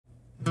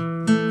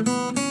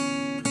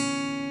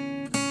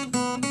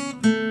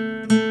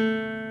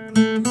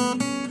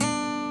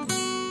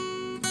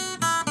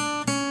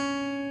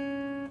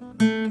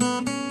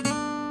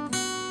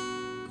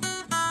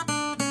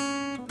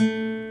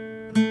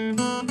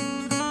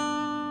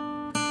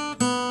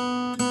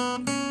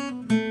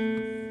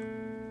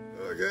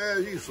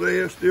see,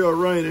 it's still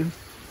raining.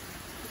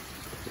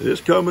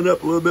 It's coming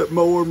up a little bit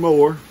more and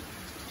more.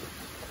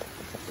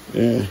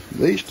 And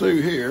these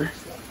two here,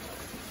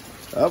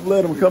 I've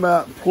let them come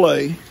out and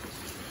play.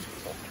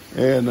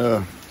 And,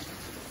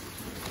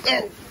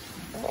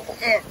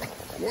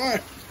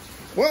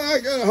 why I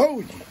gotta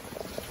hold you?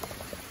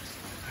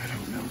 I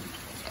don't know.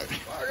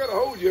 I gotta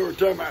hold you every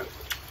time I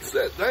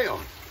sit down.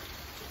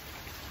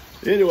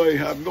 Anyway,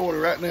 I'm going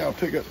right now to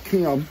pick up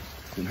Kim,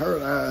 and her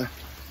and I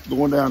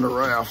going down to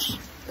Ralph's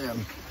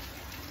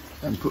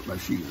and put my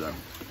shoes on.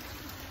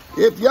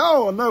 If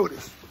y'all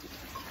notice,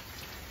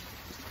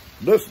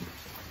 listen,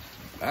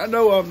 I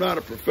know I'm not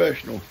a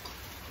professional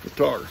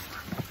photographer.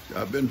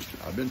 I've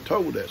been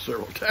told that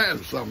several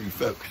times, some of you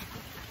folks.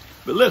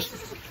 But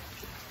listen,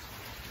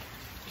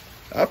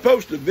 I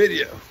posted a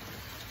video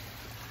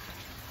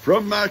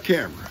from my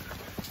camera,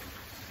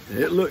 and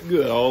it looked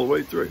good all the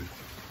way through.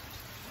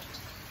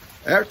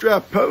 After I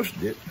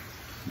posted it,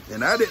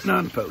 and I didn't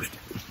unpost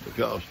it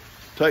because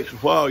it takes a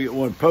while to get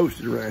one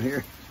posted around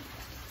here.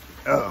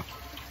 Trying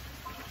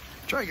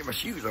to get my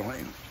shoes on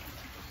here.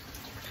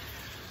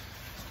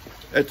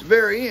 At the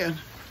very end,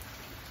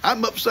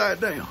 I'm upside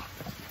down.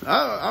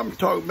 I'm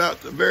talking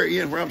about the very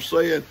end where I'm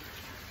saying,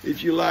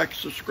 if you like,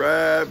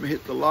 subscribe, and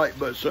hit the like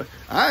button. So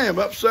I am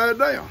upside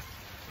down.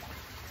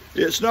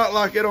 It's not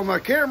like it on my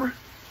camera.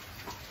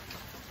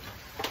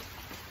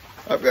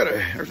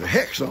 There's a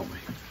hex on me.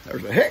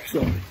 There's a hex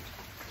on me.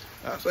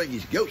 I think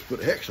these goats put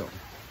a hex on me.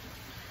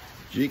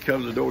 She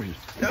comes to the door, she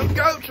says, "No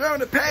goats are on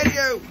the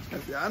patio." I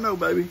said, "I know,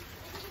 baby."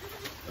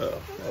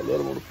 I let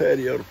them on the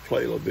patio to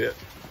play a little bit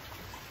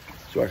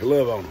so I can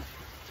love on them.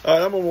 All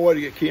right, I'm on my way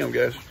to get Kim,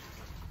 guys.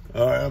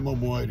 All right, I'm on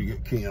my way to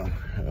get Kim.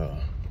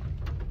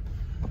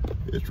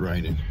 It's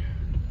raining.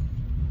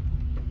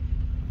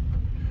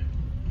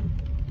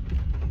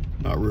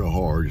 Not real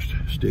hard,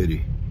 just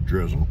steady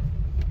drizzle.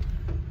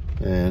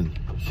 And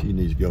she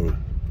needs to go to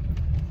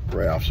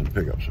Ralph's and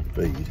pick up some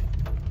feed.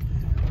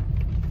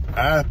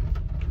 I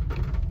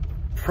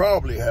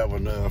probably have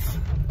enough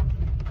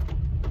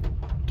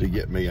to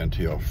get me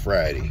until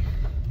Friday.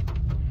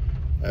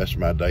 That's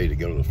my day to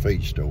go to the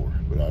feed store,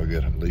 but I'll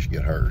at least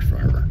get hers for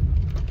her.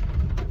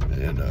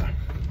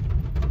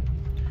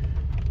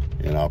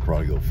 And I'll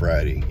probably go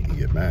Friday and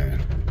get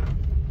mine.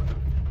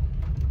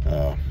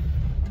 Because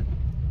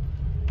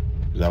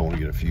I want to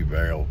get a few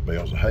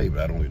bales of hay,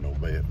 but I don't get no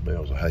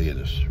bales of hay in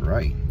this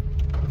rain.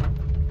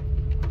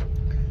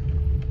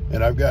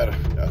 And I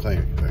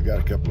think I got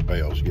a couple of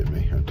bales to get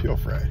me until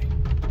Friday.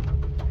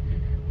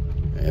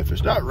 And if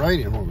it's not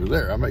raining over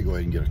there, I may go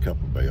ahead and get a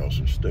couple of bales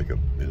and stick them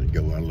and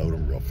go unload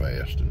them real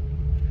fast and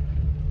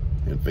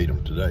feed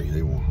them today.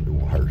 They want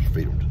her to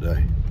feed them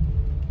today.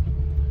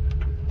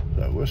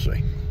 So we'll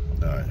see.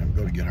 All right, I'm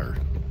going to get her.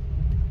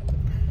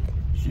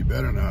 She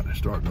better not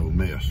start no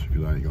mess,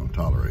 because I ain't going to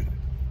tolerate it.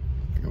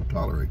 I ain't going to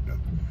tolerate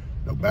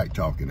no back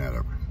talking out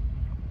of her.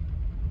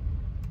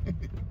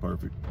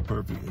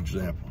 Perfect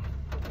example.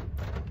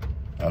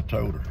 I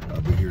told her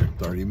I'll be here in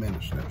 30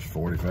 minutes. That was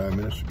 45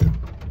 minutes ago.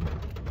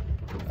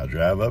 I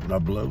drive up and I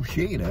blow.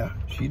 She ain't out.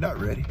 She's not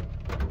ready.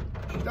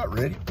 She's not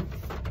ready.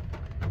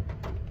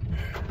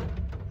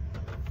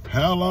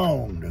 How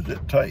long does it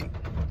take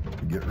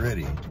to get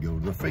ready to go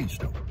to the feed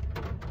store?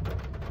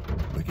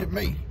 Look at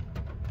me.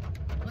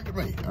 Look at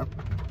me.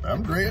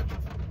 I'm dressed.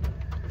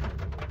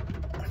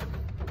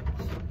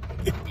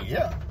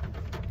 Yeah.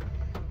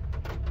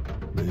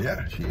 But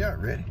yeah, she not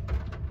ready.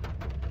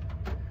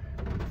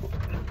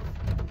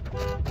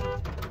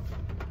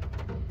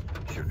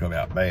 She'll come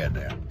out bad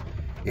now.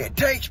 It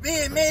takes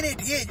me a minute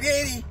to get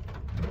ready.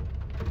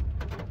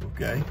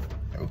 Okay.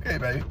 Okay,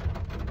 baby.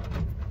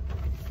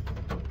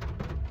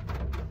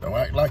 Don't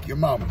act like your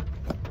mama.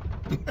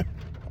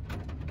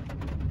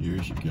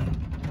 Here she comes.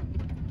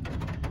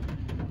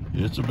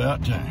 It's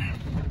about time.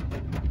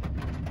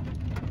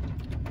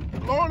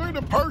 Lord, look at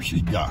the purse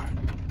she's got.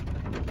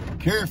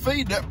 Carry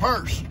feed that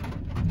purse.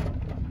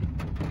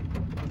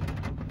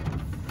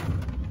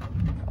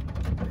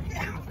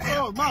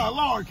 Oh my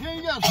Lord, Ken,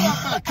 you gotta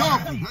stop that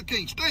coughing. I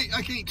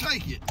can't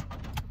take it.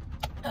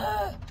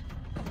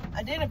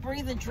 I did a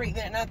breathing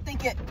treatment and I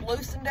think it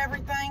loosened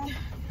everything.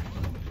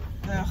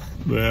 Ugh.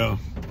 Well,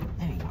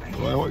 anyway.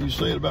 Well, what you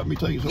said about me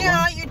taking so long?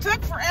 Yeah, you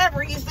took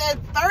forever. You said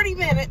 30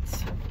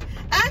 minutes.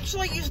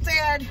 Actually, you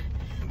said,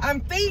 I'm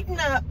feeding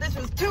up. This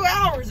was 2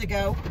 hours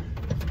ago.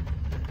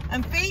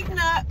 I'm feeding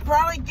up,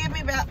 probably give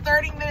me about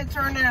 30 minutes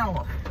or an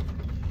hour.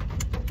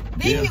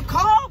 Then you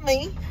called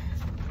me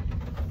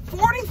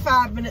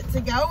 45 minutes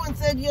ago and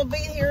said you'll be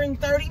here in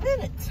 30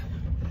 minutes.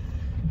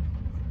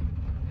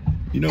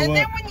 You know what? And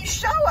then when you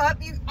show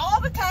up, all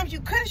the times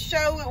you could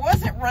show it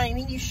wasn't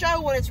raining, you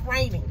show when it's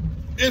raining.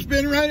 It's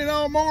been raining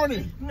all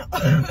morning. No,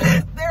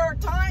 there are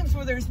times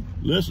where there's...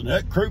 Listen,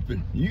 that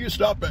crouping. You can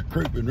stop that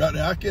crouping right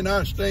now. I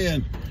cannot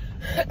stand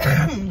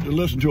to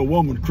listen to a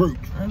woman croup.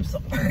 I'm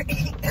sorry.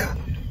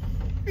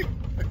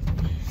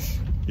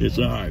 It's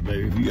all right,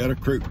 baby. If you got a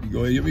croup, you go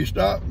ahead and get me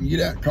stop and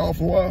get out and call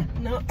for a while.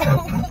 No.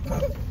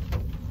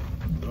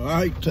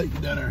 I hate to take you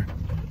down there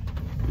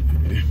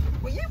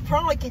Well, you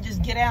probably can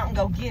just get out and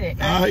go get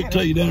it. I hate to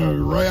tell you down there,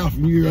 Ralph,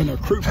 and you're in there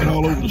crouping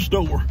all over the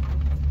store.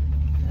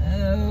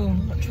 Oh,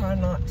 I'll try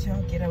not to.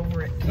 I'll get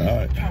over it. All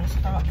right. Try to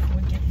stop before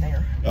we get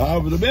there. I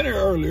would have been here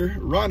earlier.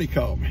 Ronnie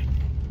called me.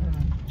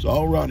 It's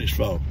all Ronnie's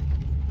fault.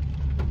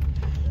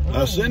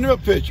 I sent him a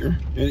picture,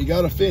 and he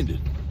got offended.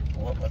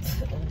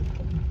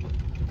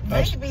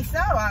 Maybe so.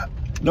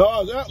 No, I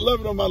was out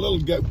living on my little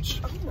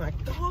goats. Oh my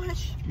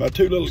gosh. My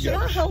 2 little Should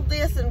I goats. hold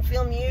this and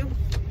film you?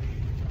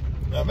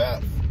 I'm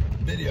out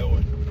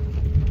videoing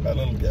my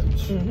little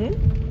goats.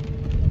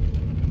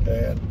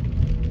 And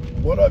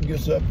one of them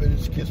gets up and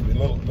it's kissing me.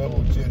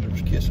 Little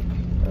Ginger's kissing me.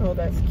 Oh,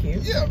 that's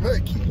cute. Yeah,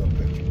 very cute little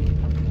picture.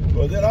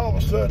 Well, then all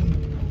of a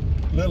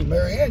sudden, little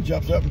Mary Ann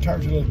jumps up and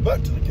turns her little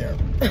butt to the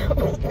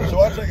camera. So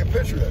I take a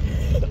picture of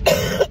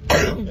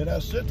it. And I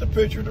sent the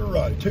picture to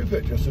Ronnie. 2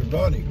 pictures. I said,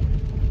 Ronnie,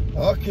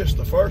 I'll kiss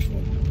the first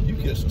one. You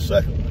kiss the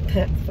second one.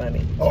 That's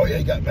funny. Oh, yeah,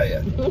 he got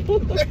mad.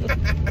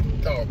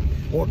 Oh,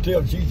 won't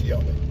tell Gigi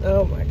on me.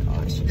 Oh my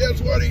gosh.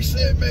 Guess what he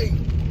sent me?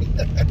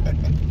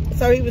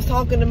 So he was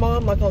talking to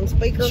Mom like on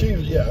speaker? She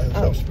was, yeah,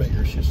 no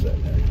speaker. She's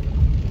sitting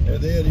there.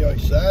 And then,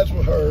 he sides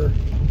with her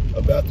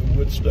about the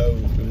wood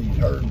stove that he'd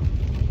heard.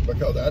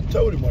 Because I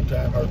told him one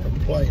time her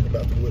complaint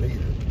about the wood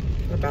heater.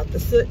 About the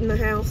soot in the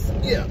house?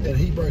 Yeah, and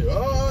he brings,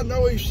 oh, I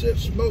know he said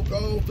smoke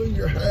all through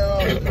your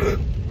house.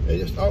 And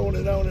just on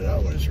and on and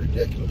on. It's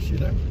ridiculous,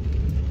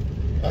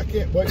 I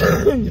can't wait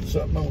to get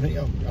something on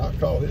him. I'll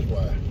call his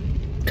wife.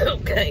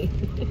 Okay.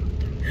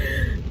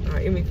 All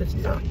right, let me put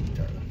this on.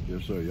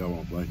 Just so y'all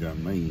won't think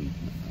I'm mean,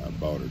 I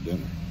bought her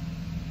dinner.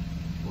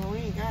 Well, we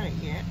ain't got it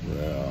yet.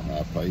 Well,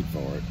 I paid for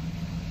it.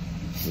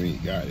 We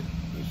ain't got it.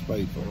 It's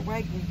paid for. We're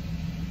waiting.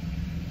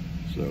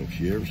 So if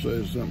she ever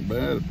says something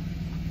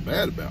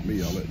bad about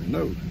me, I'll let her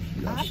know.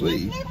 Y'all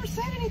see. I've never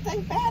said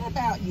anything bad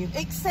about you,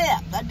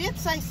 except I did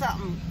say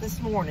something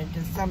this morning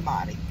to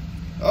somebody.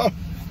 Oh,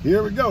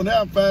 here we go.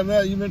 Now I'm finding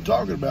out you've been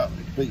talking about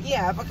me. People.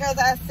 Yeah, because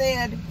I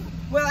said,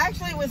 well,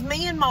 actually it was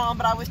me and Mom,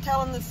 but I was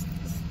telling this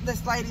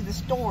lady the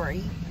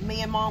story.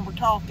 Me and Mom were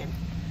talking,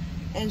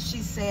 and she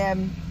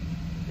said,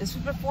 this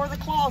was before the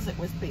closet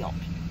was built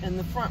in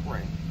the front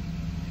room,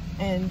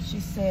 and she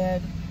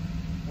said,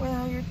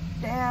 well, your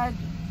dad,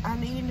 I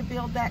need him to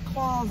build that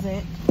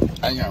closet.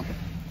 Hang on.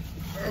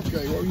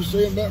 Okay, what were you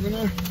saying about me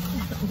now?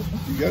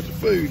 You got the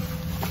food.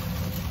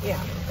 Yeah,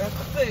 that's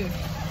the food.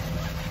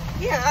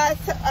 Yeah,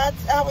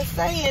 I was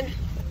saying,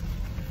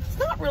 it's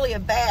not really a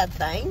bad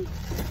thing.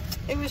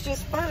 It was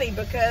just funny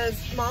because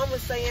Mom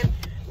was saying,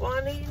 well,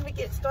 I need him to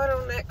get started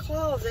on that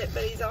closet,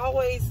 but he's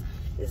always,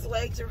 his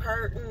legs are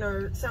hurting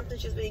or something.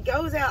 But he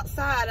goes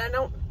outside. I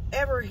don't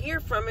ever hear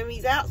from him.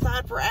 He's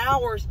outside for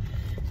hours.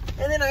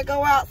 And then I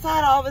go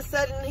outside, all of a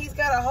sudden, he's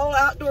got a whole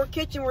outdoor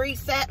kitchen where he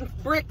sat and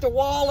bricked the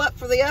wall up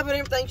for the oven and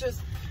everything. Just,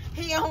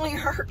 he only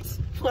hurts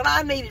when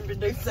I need him to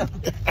do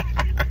something.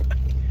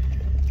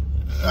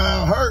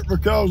 I hurt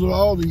because of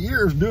all the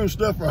years doing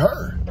stuff for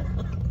her.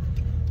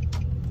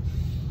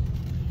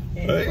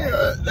 Anyway,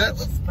 that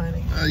was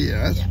funny.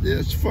 Yeah,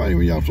 it's funny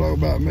when y'all talk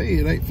about me.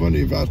 It ain't funny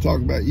if I talk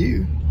about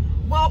you.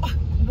 Well,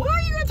 what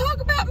are you going to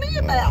talk about me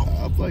about?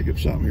 I'll think of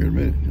something here in a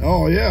minute.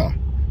 Oh, yeah.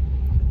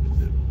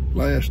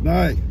 Last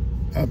night,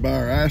 I buy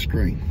her ice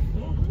cream.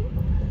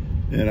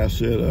 And I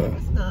said, It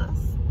was nice.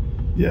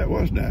 yeah, it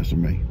was nice of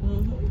me.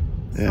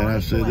 And I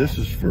said, Glass.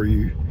 this is for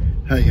you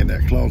hanging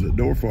that closet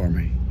door for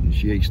me. And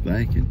she's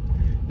thinking.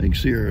 They can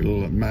see her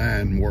little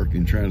mind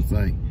working, trying to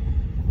think.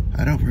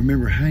 I don't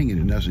remember hanging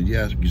it. And I said,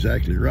 yeah, that's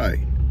exactly right.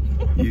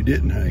 You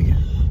didn't hang it.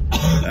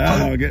 I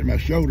don't know, my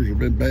shoulders have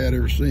been bad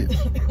ever since.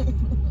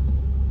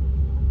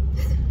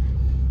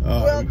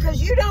 Well,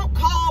 because you don't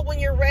call when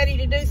you're ready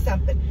to do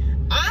something.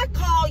 I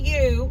call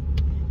you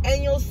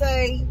and you'll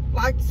say,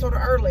 like sort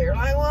of earlier,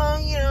 like,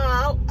 well, you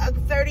know,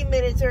 30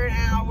 minutes or an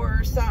hour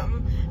or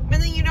something.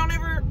 But then you don't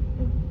ever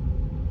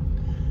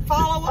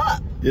follow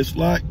up. It's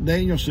like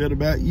Daniel said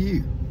about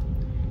you.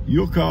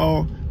 You'll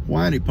call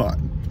whiny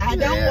potting. I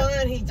don't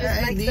mind. He just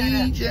makes that up.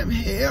 I need some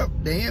help,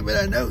 Dan, but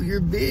I know you're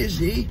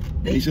busy. He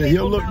These said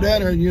he'll people look know down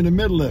me. there and you're in the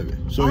middle of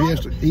it. So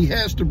he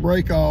has to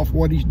break off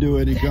what he's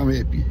doing and come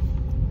help you.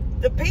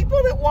 The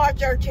people that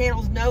watch our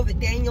channels know that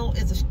Daniel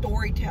is a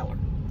storyteller.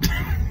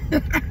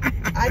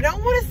 I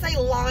don't want to say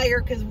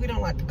liar because we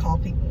don't like to call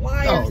people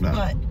liars,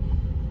 but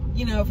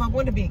you know, if I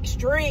want to be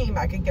extreme,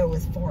 I could go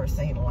as far as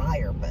saying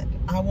liar, but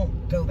I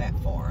won't go that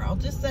far. I'll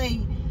just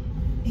say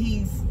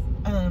he's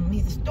a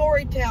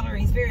storyteller.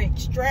 He's very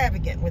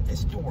extravagant with his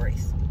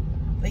stories.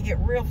 They get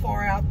real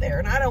far out there,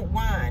 and I don't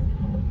whine.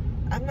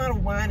 I'm not a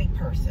whiny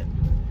person.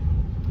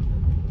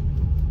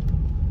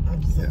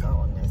 That's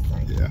all I'm going to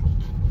say. Yeah.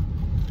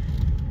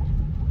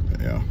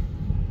 Yeah.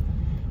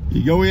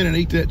 You go in and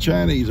eat that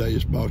Chinese I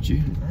just bought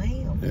you. I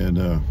am. And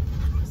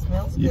It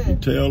smells you good. can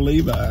tell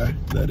Levi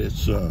that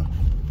it's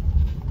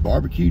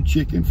barbecue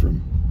chicken from,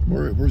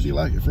 where's he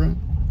like it from?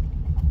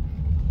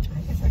 I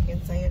guess I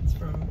can say it's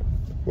from,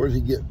 Where does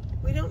he get?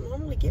 we don't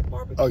normally get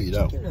barbecue Oh, you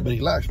chicken. don't? But he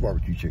likes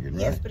barbecue chicken,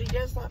 right? Yes, but he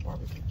does like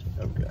barbecue chicken.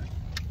 Okay.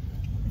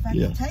 In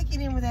I could take it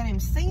in without him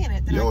seeing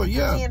it, then I could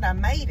pretend I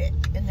made it,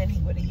 and then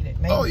he would eat it.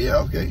 Maybe. Oh, yeah,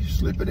 okay.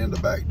 Slip it in the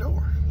back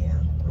door. Yeah.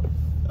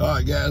 All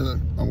right, guys,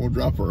 I'm going to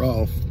drop her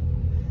off.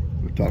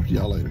 We'll talk to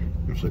y'all later.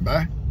 You say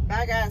bye?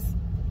 Bye, guys.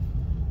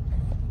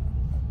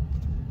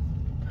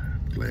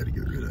 Glad to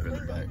get rid of it.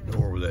 The back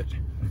door with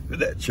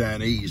that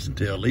Chinese and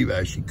tell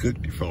Levi she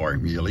cooked it for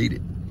him. He'll eat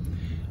it.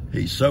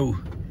 He's so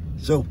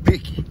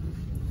picky.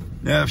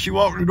 Now, if she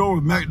walked in the door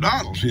with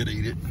McDonald's, he'd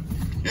eat it.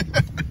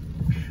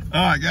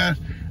 All right, guys.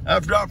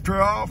 I've dropped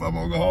her off. I'm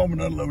going to go home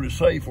and unload it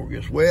safe before it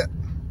gets wet.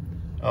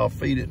 I'll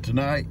feed it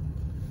tonight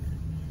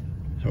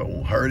so it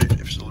won't hurt it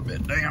if it's a little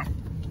bit damp.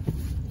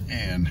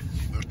 And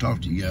we'll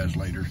talk to you guys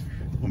later.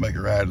 We'll make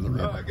a ride to the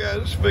river. All right, guys,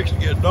 it's fixing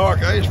to get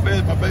dark. I just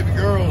fed my baby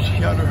girls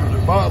yonder in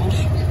their bottles.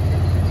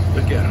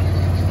 Look at them.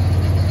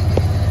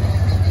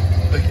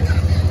 Look at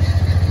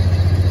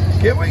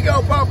them. Can we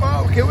go,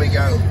 Papa? Can we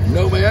go?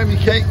 No, ma'am, you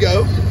can't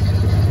go.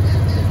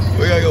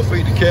 We gotta go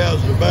feed the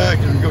cows in the back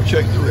and go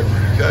check the river,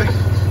 okay?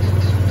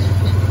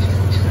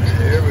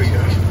 Here we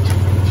go.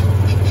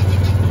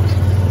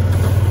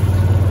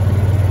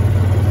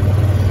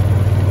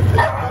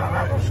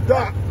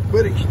 Stop,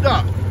 buddy,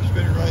 stop. It's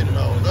been raining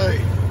all day.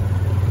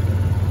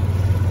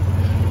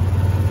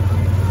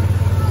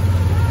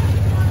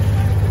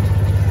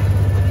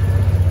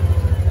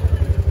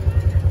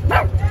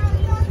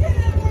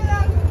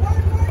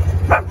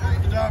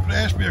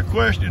 Asked me a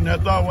question, and I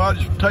thought, well, I'll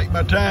just take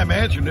my time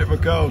answering it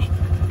because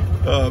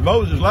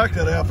Moses liked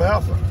that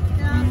alfalfa.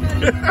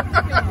 Yeah,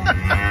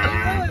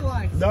 I really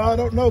likes it. No, I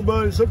don't know,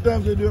 buddy.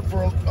 Sometimes they do it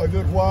for a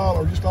good while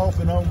or just off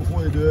and on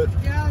before they do it.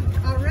 Yeah,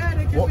 I read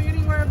it could be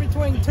anywhere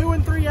between 2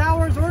 and 3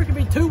 hours, or it could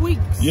be 2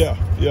 weeks. Yeah,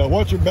 yeah.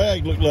 What's your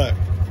bag look like?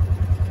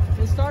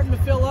 It's starting to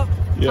fill up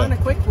kind of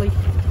quickly.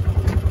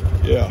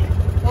 Yeah.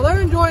 Well,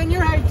 they're enjoying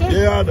your hay too.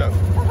 Yeah, I know.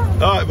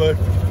 All right, bud.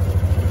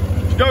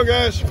 Let's go,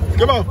 guys.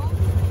 Come on.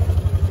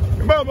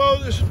 Come on,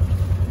 Moses.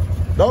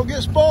 Don't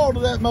get spoiled to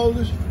that,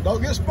 Moses.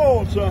 Don't get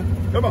spoiled, son.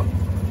 Come on.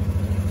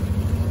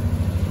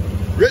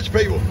 Rich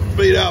people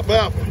feed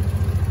alfalfa.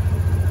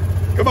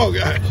 Come on,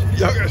 guys.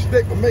 Y'all gotta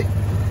stick with me.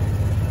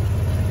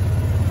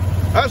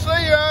 I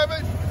see you,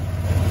 Ivan.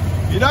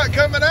 You're not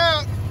coming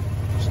out.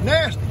 It's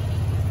nasty.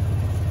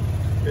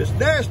 It's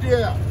nasty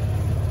out.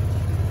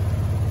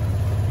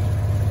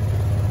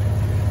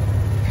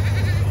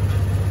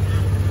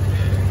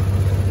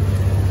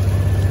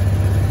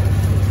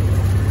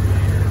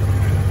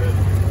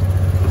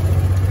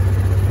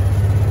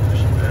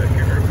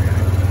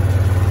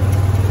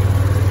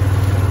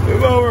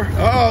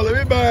 Oh, let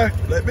me by.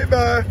 Let me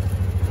by.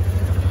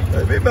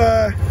 Let me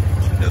by.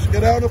 Let's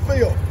get out of the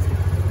field.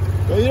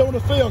 Go eat on the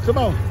field. Come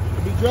on.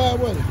 It'll be dry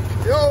weather.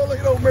 Oh, look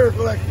at old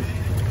Miracle like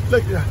this.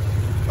 Look at that.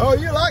 Oh,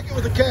 you like it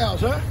with the cows,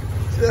 huh?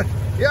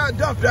 Yeah, I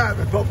dumped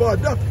Ivan, Papa. I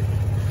dumped it.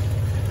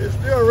 It's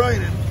still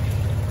raining.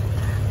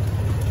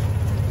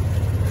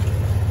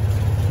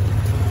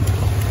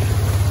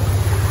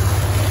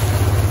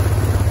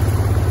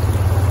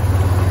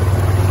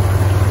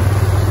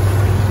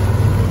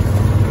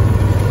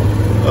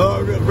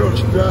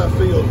 Dry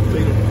field and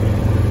feed them.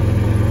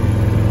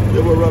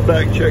 Then we'll run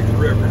back and check the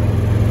river.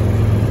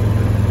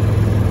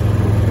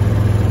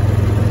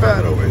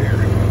 Right over here.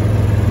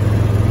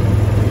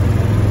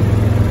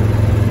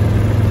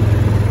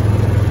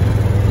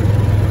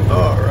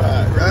 All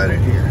right, right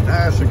in here,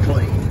 nice and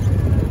clean.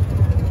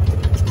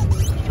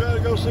 Let's try to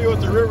go see what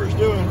the river's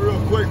doing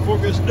real quick before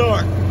it gets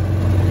dark.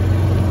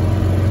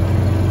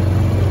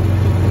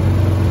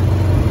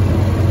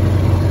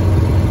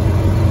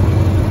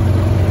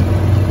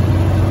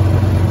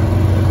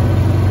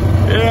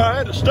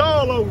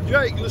 Stall over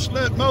Jake. Let's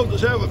let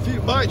Moses have a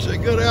few bites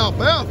of good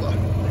alfalfa.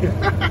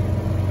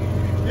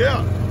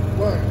 Yeah,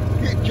 well,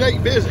 get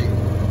Jake busy.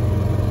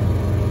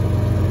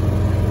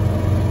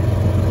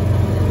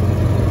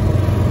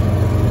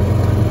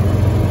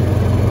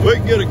 We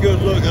can get a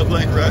good look, I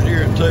think, right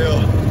here and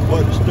tell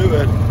what it's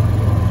doing.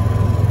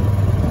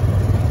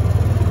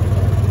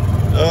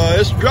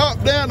 It's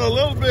dropped down a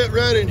little bit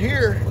right in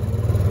here.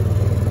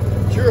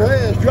 Sure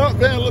has dropped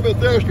down a little bit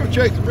there. Let's go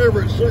check the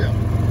river itself.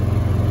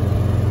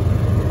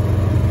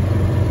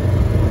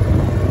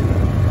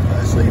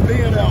 See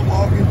Ben out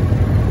walking.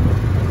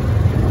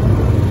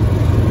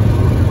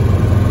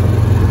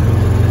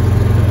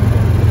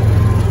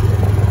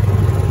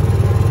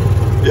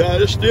 Yeah,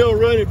 it's still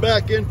running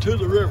back into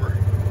the river.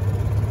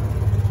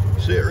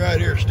 See it right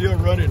here, still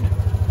running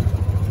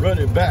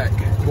back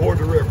toward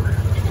the river.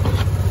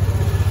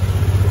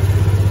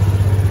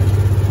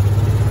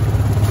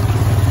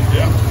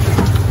 Yeah.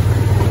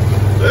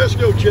 Let's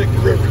go check the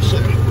river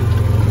itself.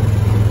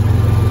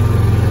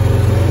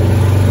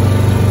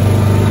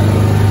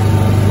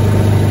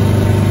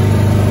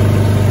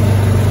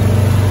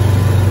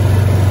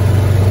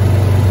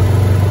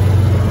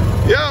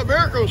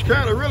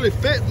 Kind of really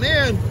fitting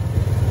in.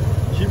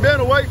 She's been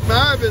away from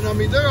Ivan. I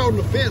mean, they're on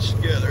the fence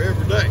together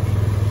every day,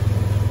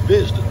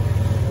 visiting.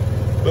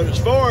 But as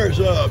far as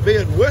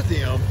being with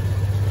him,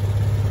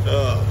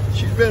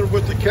 she's been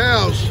with the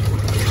cows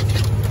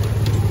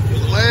for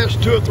the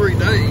last 2 or 3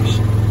 days.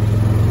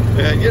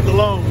 and getting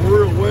along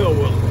real well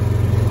with them.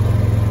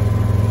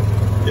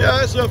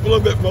 Yeah, it's up a little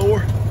bit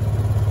more.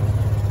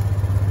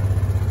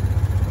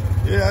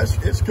 Yeah,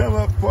 it's come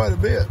up quite a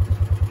bit.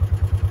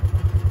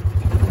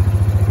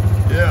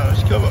 Yeah,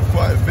 it's come up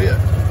quite a bit.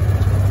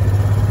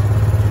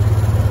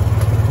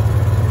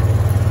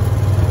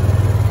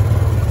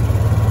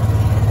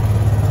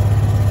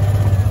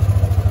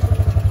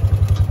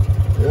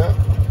 Yeah.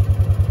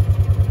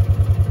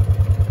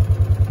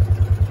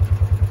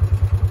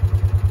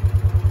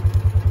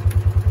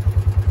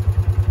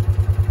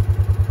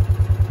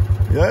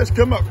 Yeah, it's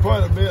come up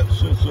quite a bit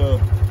since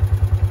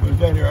we was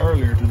down here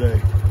earlier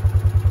today.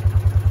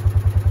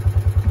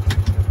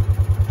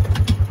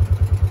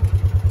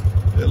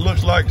 It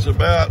looks like it's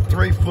about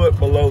 3 foot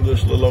below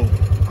this little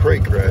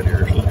creek right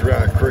here, this little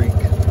dry creek.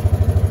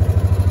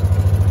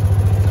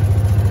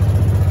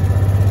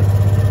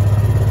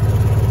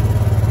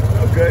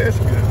 Okay, that's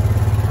good.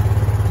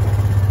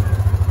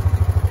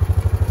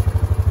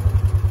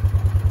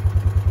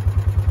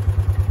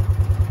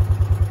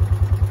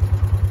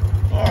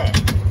 All right,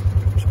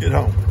 let's get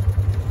home.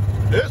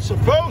 It's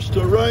supposed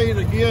to rain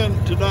again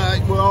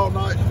tonight, well, all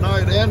night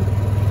tonight and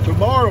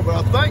tomorrow, but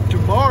I think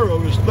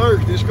tomorrow is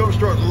Thursday. It's going to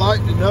start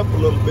lightening up a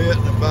little bit,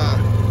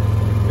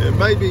 and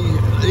maybe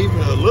even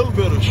a little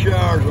bit of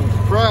showers on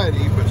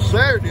Friday, but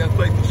Saturday I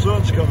think the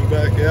sun's coming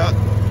back out,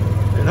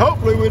 and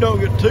hopefully we don't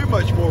get too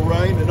much more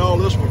rain and all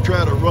this will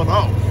try to run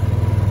off.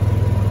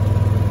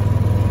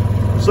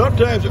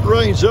 Sometimes it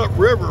rains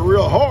upriver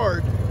real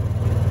hard,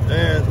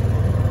 and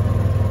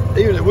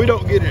even if we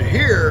don't get it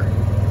here,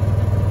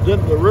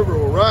 then the river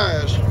will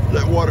rise,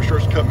 that water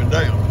starts coming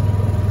down.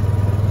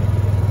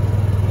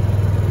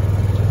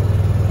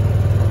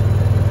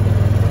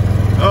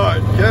 All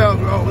right, the cows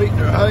are all eating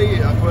their hay.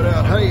 I put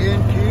out hay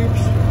in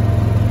cubes.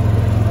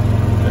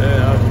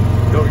 And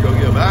I'm going to go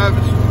give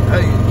Ivan some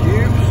hay in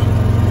cubes.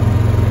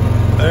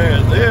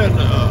 And then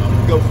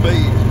go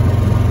feed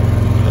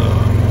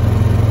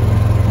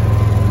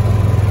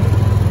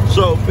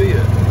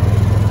Sophia,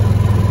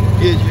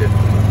 Gidget,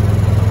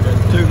 and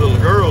 2 little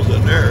girls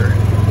in there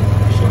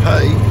some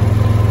hay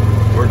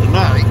for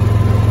tonight.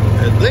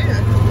 And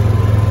then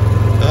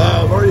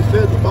I've already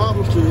fed the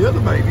bottles to the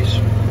other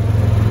babies.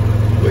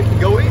 We can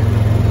go in.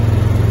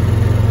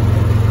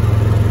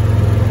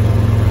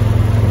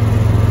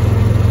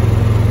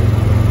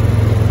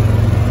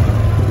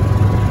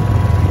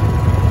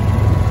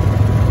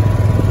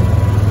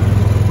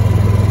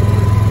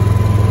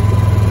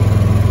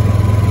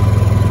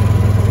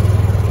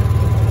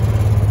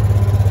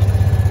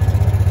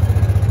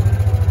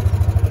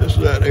 This is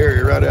that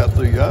area right out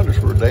through yonder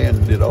where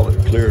Dan did all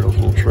that, cleared those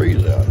little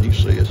trees out. And you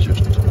see it's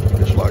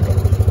like a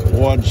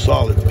one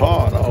solid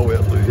pond all the way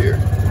up through here.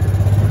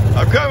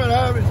 I'm coming,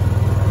 Ivan.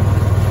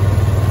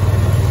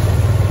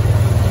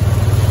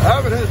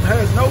 Ivan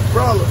has no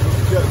problem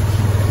with the goats.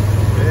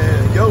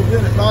 And he goes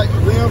in at night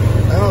with them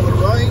out of the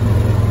rain.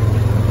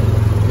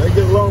 They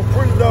get along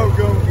pretty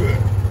doggone good.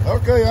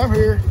 Okay, I'm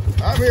here.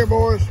 I'm here,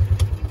 boys,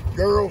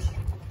 girls.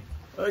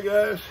 Hey,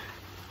 guys.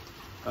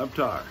 I'm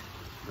tired.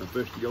 I'm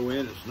fixing to go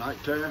in. It's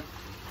nighttime.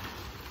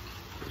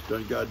 It's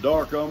done got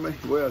dark on me.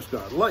 Well, it's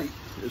not late.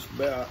 It's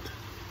about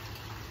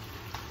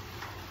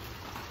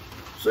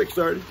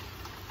 6:30.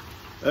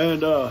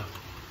 And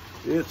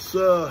it's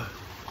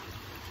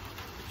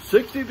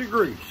 60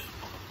 degrees.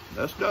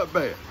 That's not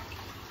bad.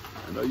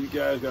 I know you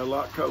guys got a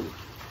lot colder,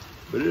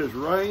 but it has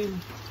rained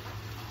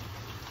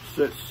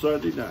since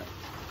Sunday night.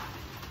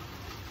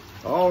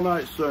 All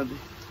night Sunday,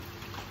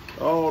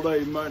 all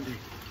day Monday,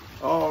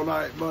 all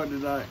night Monday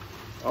night,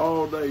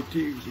 all day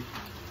Tuesday,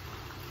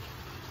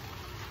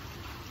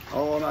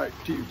 all night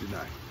Tuesday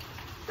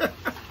night,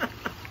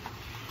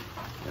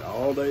 and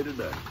all day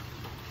today.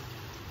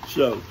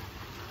 So,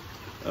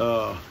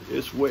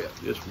 it's wet.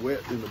 It's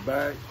wet in the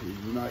back.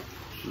 You might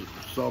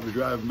saw me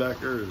driving back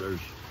there.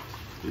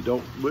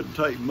 Wouldn't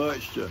take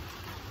much to,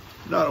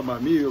 not on my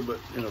mule, but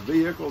in a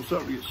vehicle or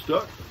something to get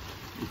stuck.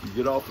 You can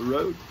get off the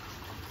road.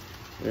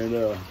 And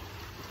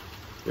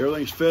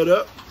everything's fed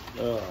up.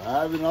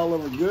 Ivan and all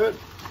of them are good.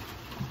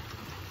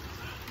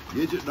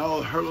 Gidget and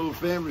all her little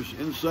family's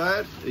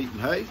inside eating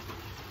hay.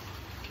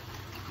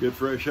 Good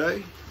fresh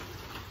hay.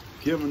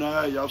 Kim and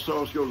I, y'all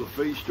saw us go to the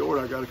feed store.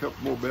 I got a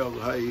couple more bales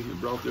of hay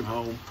and brought them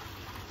home.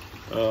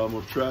 I'm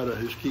gonna try to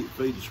just keep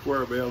feeding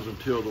square bales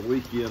until the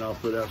weekend. I'll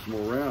put out some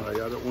more round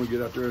hay. I don't want to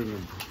get out there in the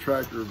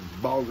tractor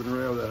bogging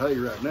around that hay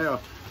right now.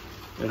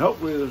 And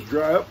hopefully it'll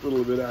dry up a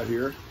little bit out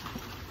here.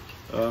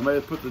 I may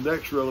have put the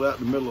next roll out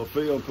in the middle of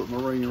the field and put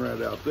my ring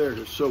around out there.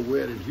 It's so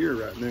wet in here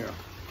right now.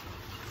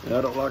 And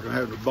I don't like them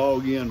having to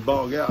bog in,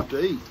 bog out to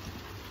eat.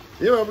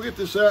 Anyway, I'm gonna get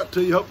this out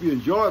to you. Hope you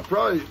enjoy it.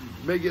 Probably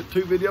may get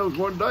 2 videos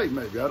one day,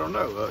 maybe. I don't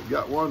know.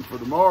 Got one for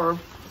tomorrow,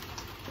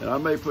 and I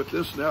may put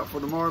this one out for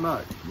tomorrow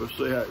night. We'll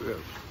see how it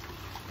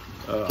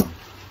goes.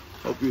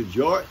 Hope you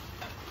enjoy it.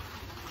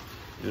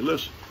 And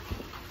listen,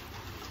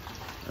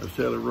 I was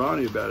telling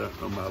Ronnie about it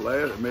on my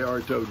last, I may have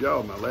already told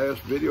y'all, my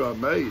last video I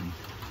made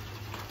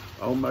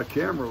on my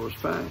camera was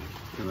fine.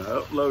 And I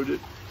uploaded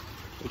it.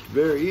 At the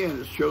very end,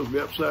 it shows me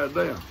upside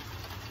down.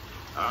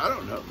 I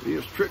don't know.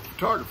 It's trick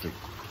photography.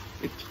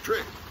 It's a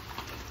trick.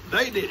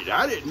 They did it.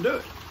 I didn't do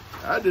it.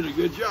 I did a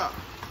good job.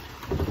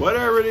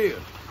 Whatever it is.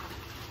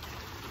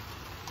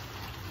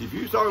 If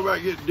you talk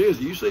about getting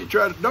dizzy, you see,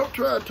 don't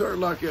try to turn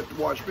like that to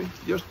watch me.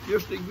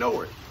 Just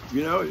ignore it.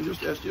 You know,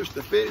 that's just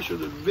the finish of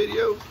the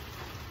video.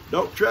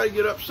 Don't try to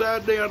get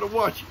upside down to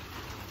watch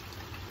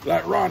it,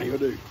 like Ronnie will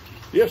do.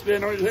 He'll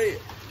stand on his head.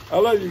 I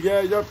love you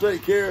guys. Y'all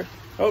take care.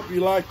 Hope you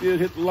like this.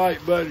 Hit the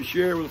like button,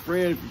 share it with a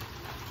friend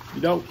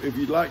if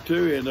you'd like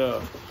to, and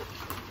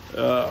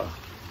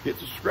hit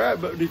the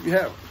subscribe button if you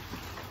haven't.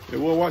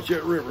 And we'll watch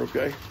that river,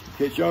 okay?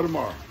 Catch y'all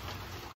tomorrow.